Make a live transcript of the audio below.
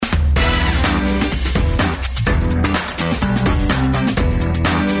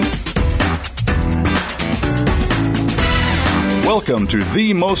Welcome to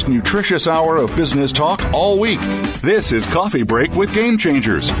the most nutritious hour of business talk all week. This is Coffee Break with Game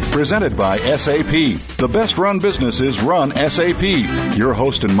Changers, presented by SAP. The best-run businesses run SAP. Your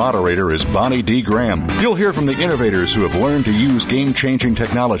host and moderator is Bonnie D. Graham. You'll hear from the innovators who have learned to use game-changing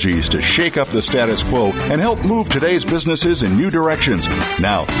technologies to shake up the status quo and help move today's businesses in new directions.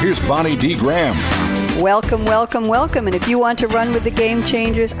 Now, here's Bonnie D. Graham. Welcome, welcome, welcome. And if you want to run with the Game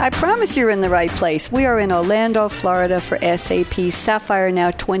Changers, I promise you're in the right place. We are in Orlando, Florida for SAP Sapphire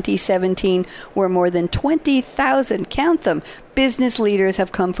Now 2017, where more than 20,000, count them, business leaders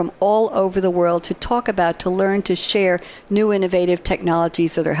have come from all over the world to learn, to share new innovative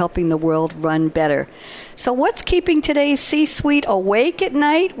technologies that are helping the world run better. So what's keeping today's C-suite awake at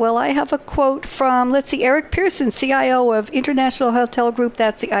night? Well, I have a quote from, Eric Pearson, CIO of International Hotel Group,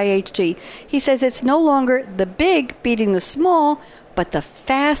 that's the IHG. He says it's no longer the big beating the small, but the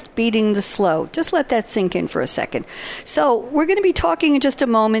fast beating the slow. Just let that sink in for a second. So we're going to be talking in just a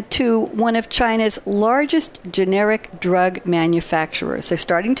moment to one of China's largest generic drug manufacturers. They're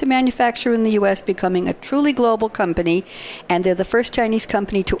starting to manufacture in the U.S., becoming a truly global company, and they're the first Chinese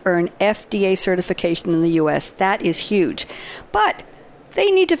company to earn FDA certification in the U.S. That is huge. But they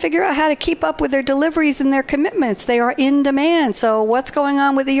need to figure out how to keep up with their deliveries and their commitments. They are in demand. So what's going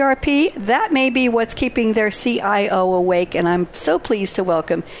on with ERP? That may be what's keeping their CIO awake. And I'm so pleased to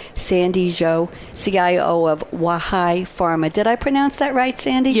welcome Sandy Zhou, CIO of Huahai Pharma. Did I pronounce that right,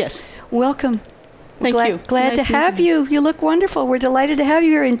 Sandy? Yes. Welcome. Thank you. Glad to have you. You look wonderful. We're delighted to have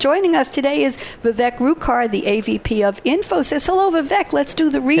you here. And joining us today is Vivek Rukar, the AVP of Infosys. Hello, Vivek. Let's do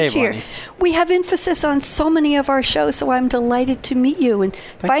the reach here. We have Infosys on so many of our shows, so I'm delighted to meet you. And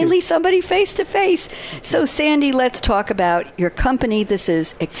finally, somebody face-to-face. So, Sandy, let's talk about your company. This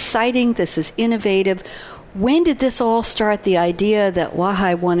is exciting. This is innovative. When did this all start, the idea that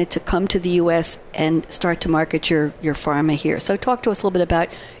Huahai wanted to come to the U.S. and start to market your pharma here? So talk to us a little bit about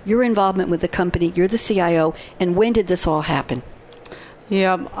your involvement with the company. You're the CIO, and when did this all happen?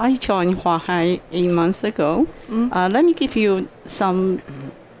 Yeah, I joined Huahai 8 months ago. Let me give you some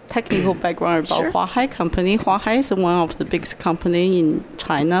technical background about Huahai company. Huahai is one of the biggest companies in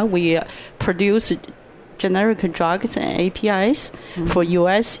China. We produce generic drugs and APIs for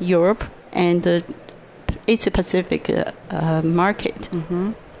U.S., Europe, and Asia Pacific market.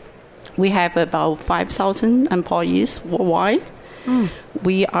 We have about 5,000 employees worldwide.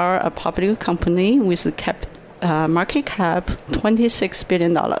 We are a public company with a market cap $26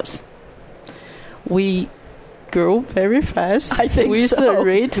 billion. We grow very fast. I think with a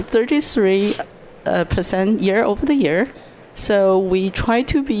rate 33% year over the year. So we try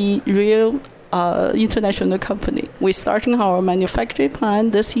to be real international company. We're starting our manufacturing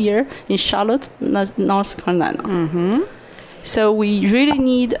plant this year in Charlotte, North Carolina. So we really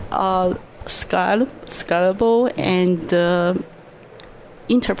need a scalable and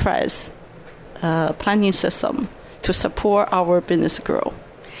enterprise planning system to support our business growth.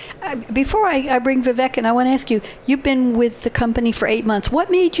 Before I bring Vivek in, I want to ask you, you've been with the company for 8 months. What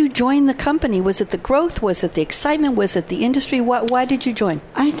made you join the company? Was it the growth? Was it the excitement? Was it the industry? Why did you join?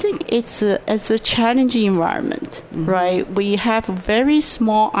 I think it's a challenging environment, right? We have a very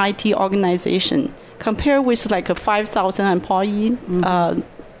small IT organization. Compared with like a 5,000 employee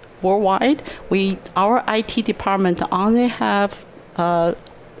worldwide, our IT department only have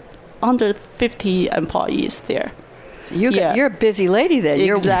under 50 employees there. So you're a busy lady then.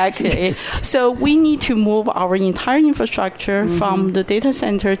 Exactly. So we need to move our entire infrastructure from the data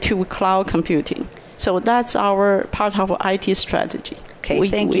center to cloud computing. So that's our part of our IT strategy. Okay,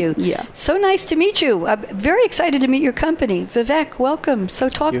 thank you. Yeah. So nice to meet you. I'm very excited to meet your company. Vivek, welcome. So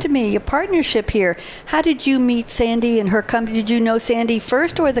talk to me, your partnership here. How did you meet Sandy and her company? Did you know Sandy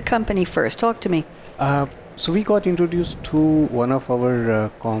first or the company first? Talk to me. So we got introduced to one of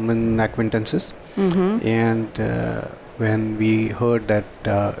our common acquaintances. And when we heard that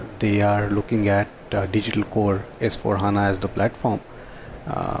they are looking at Digital Core S4HANA as the platform,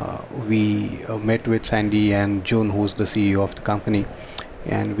 we met with Sandy and June, who's the CEO of the company,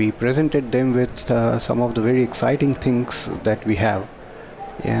 and we presented them with some of the very exciting things that we have.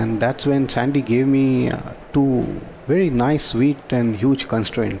 And that's when Sandy gave me two very nice, sweet and huge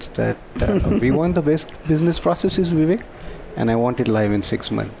constraints that we want the best business processes, Vivek, and I want it live in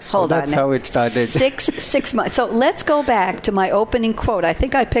 6 months. So that's how it started. Six months. So let's go back to my opening quote. I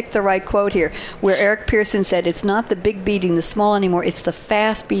think I picked the right quote here, where Eric Pearson said, it's not the big beating the small anymore, it's the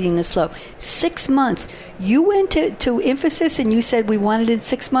fast beating the slow. 6 months. You went to Infosys and you said we wanted it in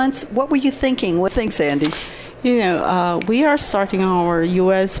 6 months. What were you thinking? What do you think, Sandy? We are starting our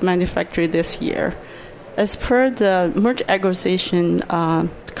U.S. manufacturing this year. As per the merger acquisition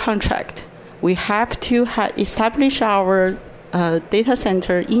contract, we have to establish our data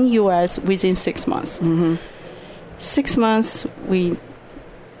center in U.S. within 6 months. 6 months, we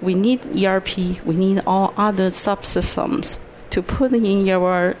need ERP, we need all other subsystems to put in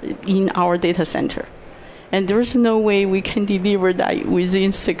our data center. And there's no way we can deliver that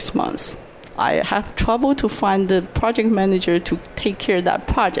within 6 months. I have trouble to find the project manager to take care of that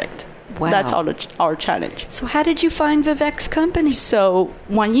project. Wow. That's our challenge. So how did you find Vivek's company? So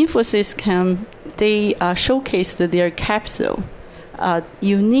when Infosys came, they showcased their Capsule, a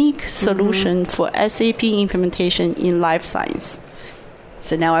unique solution for SAP implementation in life science.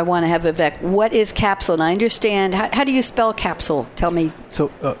 So now I want to have Vivek. What is Capsule? And I understand. How do you spell Capsule? Tell me.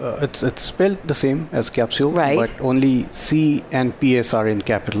 So it's spelled the same as Capsule, right? But only C and PS are in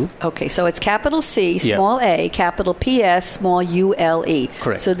capital. Okay, so it's capital C, small a, capital PS, small ULE.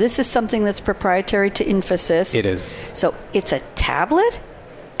 Correct. So this is something that's proprietary to Infosys. It is. So it's a tablet?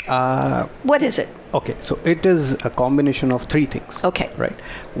 What is it? Okay, so it is a combination of three things. Okay. Right.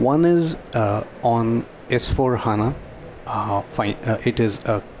 One is on S/4HANA. It is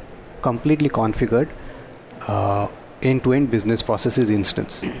a completely configured end-to-end business processes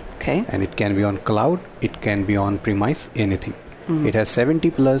instance. Okay. And it can be on cloud, it can be on premise, anything. It has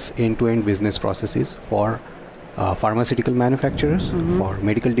 70 plus end-to-end business processes for pharmaceutical manufacturers, for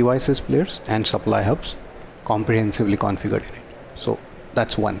medical devices players, and supply hubs comprehensively configured in it. So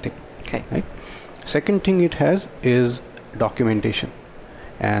that's one thing. Okay. Right? Second thing it has is documentation.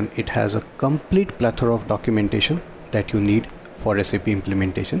 And it has a complete plethora of documentation that you need for SAP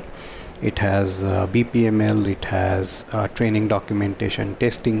implementation. It has BPML, it has training documentation,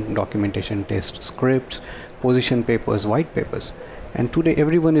 testing documentation, test scripts, position papers, white papers. And today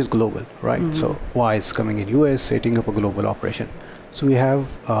everyone is global, right? So why is coming in US, setting up a global operation. So we have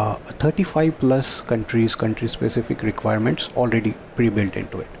 35 plus country specific requirements already pre-built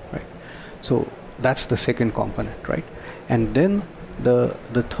into it, right? So that's the second component, right? And then the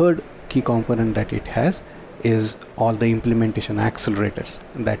third key component that it has is all the implementation accelerators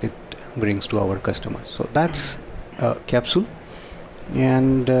that it brings to our customers. So that's Capsule.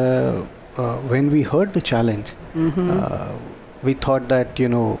 And when we heard the challenge, we thought that,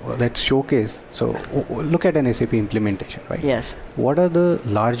 let's showcase. So look at an SAP implementation, right? Yes. What are the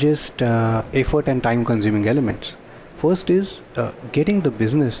largest effort and time consuming elements? First is getting the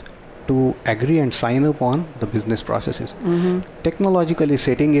business to agree and sign up on the business processes. Technologically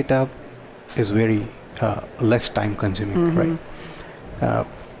setting it up is very less time consuming, right?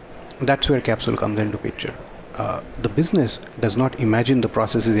 That's where Capsule comes into picture. The business does not imagine the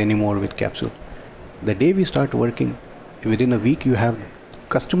processes anymore with Capsule. The day we start working, within a week you have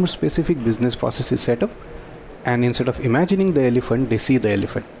customer specific business processes set up, and instead of imagining the elephant, they see the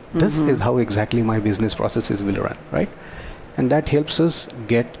elephant. This is how exactly my business processes will run, right? And that helps us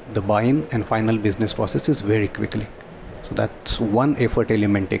get the buy-in and final business processes very quickly. So that's one effort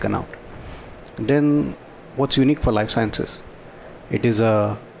element taken out. Then what's unique for life sciences? It is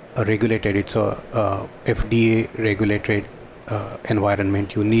a regulated, it's a FDA regulated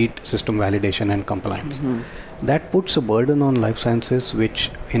environment. You need system validation and compliance. That puts a burden on life sciences,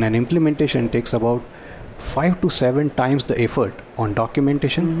 which in an implementation takes about 5 to 7 times the effort on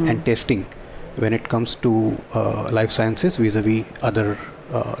documentation and testing when it comes to life sciences vis-a-vis other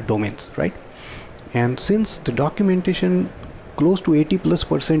domains, right? And since the documentation close to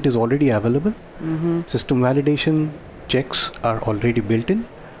 80+% is already available, system validation checks are already built in,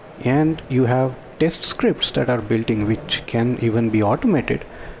 and you have test scripts that are built in which can even be automated,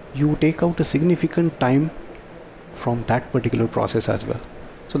 you take out a significant time from that particular process as well.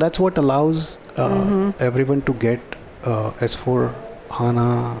 So that's what allows everyone to get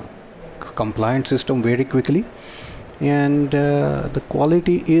S/4HANA compliant system very quickly. And the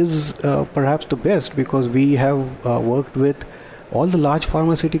quality is perhaps the best, because we have worked with all the large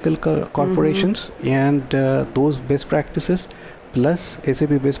pharmaceutical corporations, and those best practices plus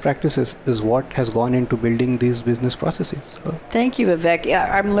SAP best practices is what has gone into building these business processes. So. Thank you, Vivek. Yeah,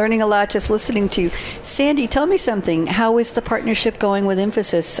 I'm learning a lot just listening to you. Sandy, tell me something. How is the partnership going with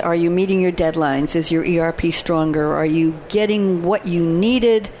Infosys? Are you meeting your deadlines? Is your ERP stronger? Are you getting what you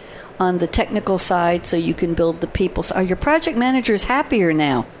needed on the technical side so you can build the people? Are your project managers happier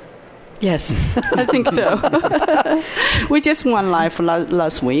now? Yes. I think so. We just won live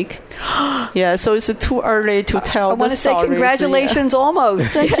last week. Yeah, so it's too early to tell. I want to say congratulations,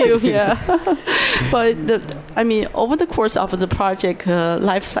 almost. Thank you. Yeah, but over the course of the project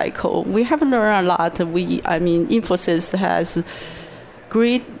life cycle, we have learned a lot. Infosys has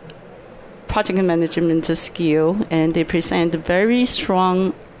great project management skill, and they present a very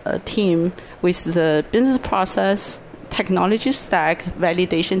strong team with the business process, technology stack,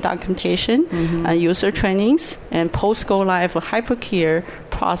 validation documentation, user trainings, and post-go live hypercare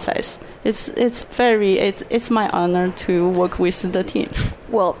process. It's my honor to work with the team.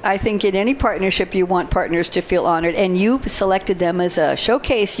 Well, I think in any partnership you want partners to feel honored, and you selected them as a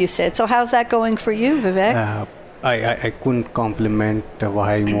showcase, you said. So how's that going for you, Vivek? I couldn't compliment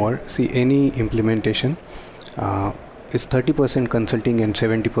Vahai more. See, any implementation is 30% consulting and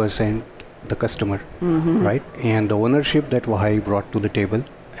 70% the customer, right? And the ownership that Vahai brought to the table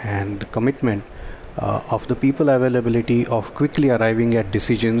and the commitment of the people availability of quickly arriving at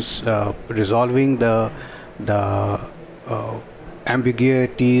decisions, resolving the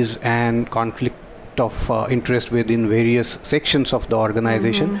ambiguities and conflict of interest within various sections of the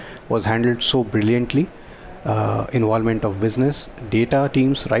organization was handled so brilliantly. Involvement of business, data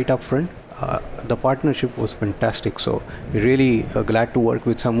teams right up front. The partnership was fantastic. So we're really glad to work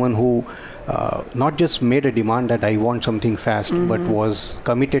with someone who not just made a demand that I want something fast, but was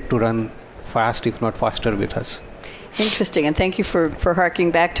committed to run fast, if not faster, with us. Interesting, and thank you for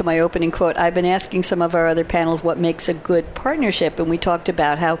harking back to my opening quote. I've been asking some of our other panels what makes a good partnership, and we talked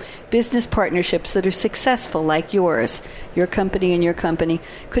about how business partnerships that are successful, like yours, your company and your company,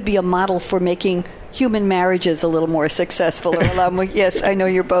 could be a model for making human marriages a little more successful. Yes, I know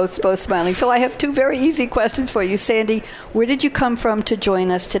you're both smiling. So I have two very easy questions for you. Sandy, where did you come from to join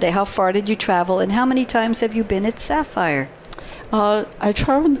us today? How far did you travel, and how many times have you been at Sapphire? I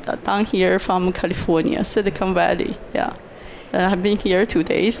traveled down here from California, Silicon Valley. Yeah. I've been here 2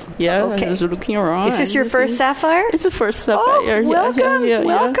 days. Yeah, okay. I was looking around. Is this your first Sapphire? It's the first Sapphire. Oh, welcome,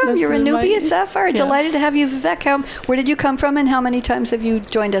 welcome. Yeah. You're a newbie at Sapphire. Yeah. Delighted to have you, Vivek. Where did you come from, and how many times have you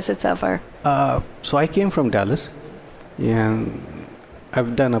joined us at Sapphire? So I came from Dallas, and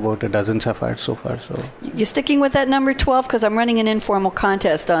I've done about a dozen Sapphires so far. So you're sticking with that number 12 because I'm running an informal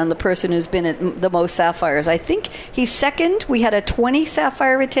contest on the person who's been at the most Sapphires. I think he's second. We had a 20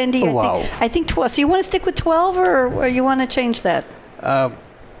 Sapphire attendee. Oh, wow. I think 12. So you want to stick with 12 or you want to change that?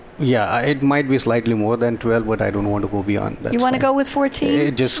 Yeah, it might be slightly more than 12, but I don't want to go beyond that. You want to go with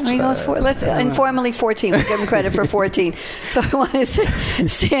 14? Let's informally 14. We'll give him credit for 14. So I want to say,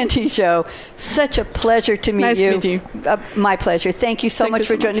 Sandy Zhou, such a pleasure to meet you. Nice to meet you. My pleasure. Thank you so much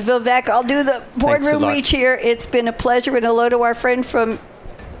for joining. Vivek, I'll do the boardroom reach here. It's been a pleasure. And hello to our friend from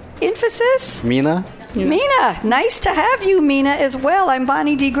Infosys. Mina, nice to have you, Mina, as well. I'm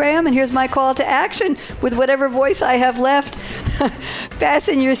Bonnie D. Graham, and here's my call to action with whatever voice I have left.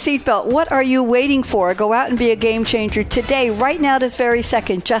 Fasten your seatbelt. What are you waiting for? Go out and be a game changer today, right now, this very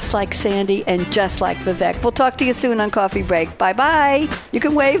second, just like Sandy and just like Vivek. We'll talk to you soon on Coffee Break. Bye-bye. You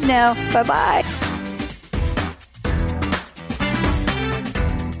can wave now. Bye-bye.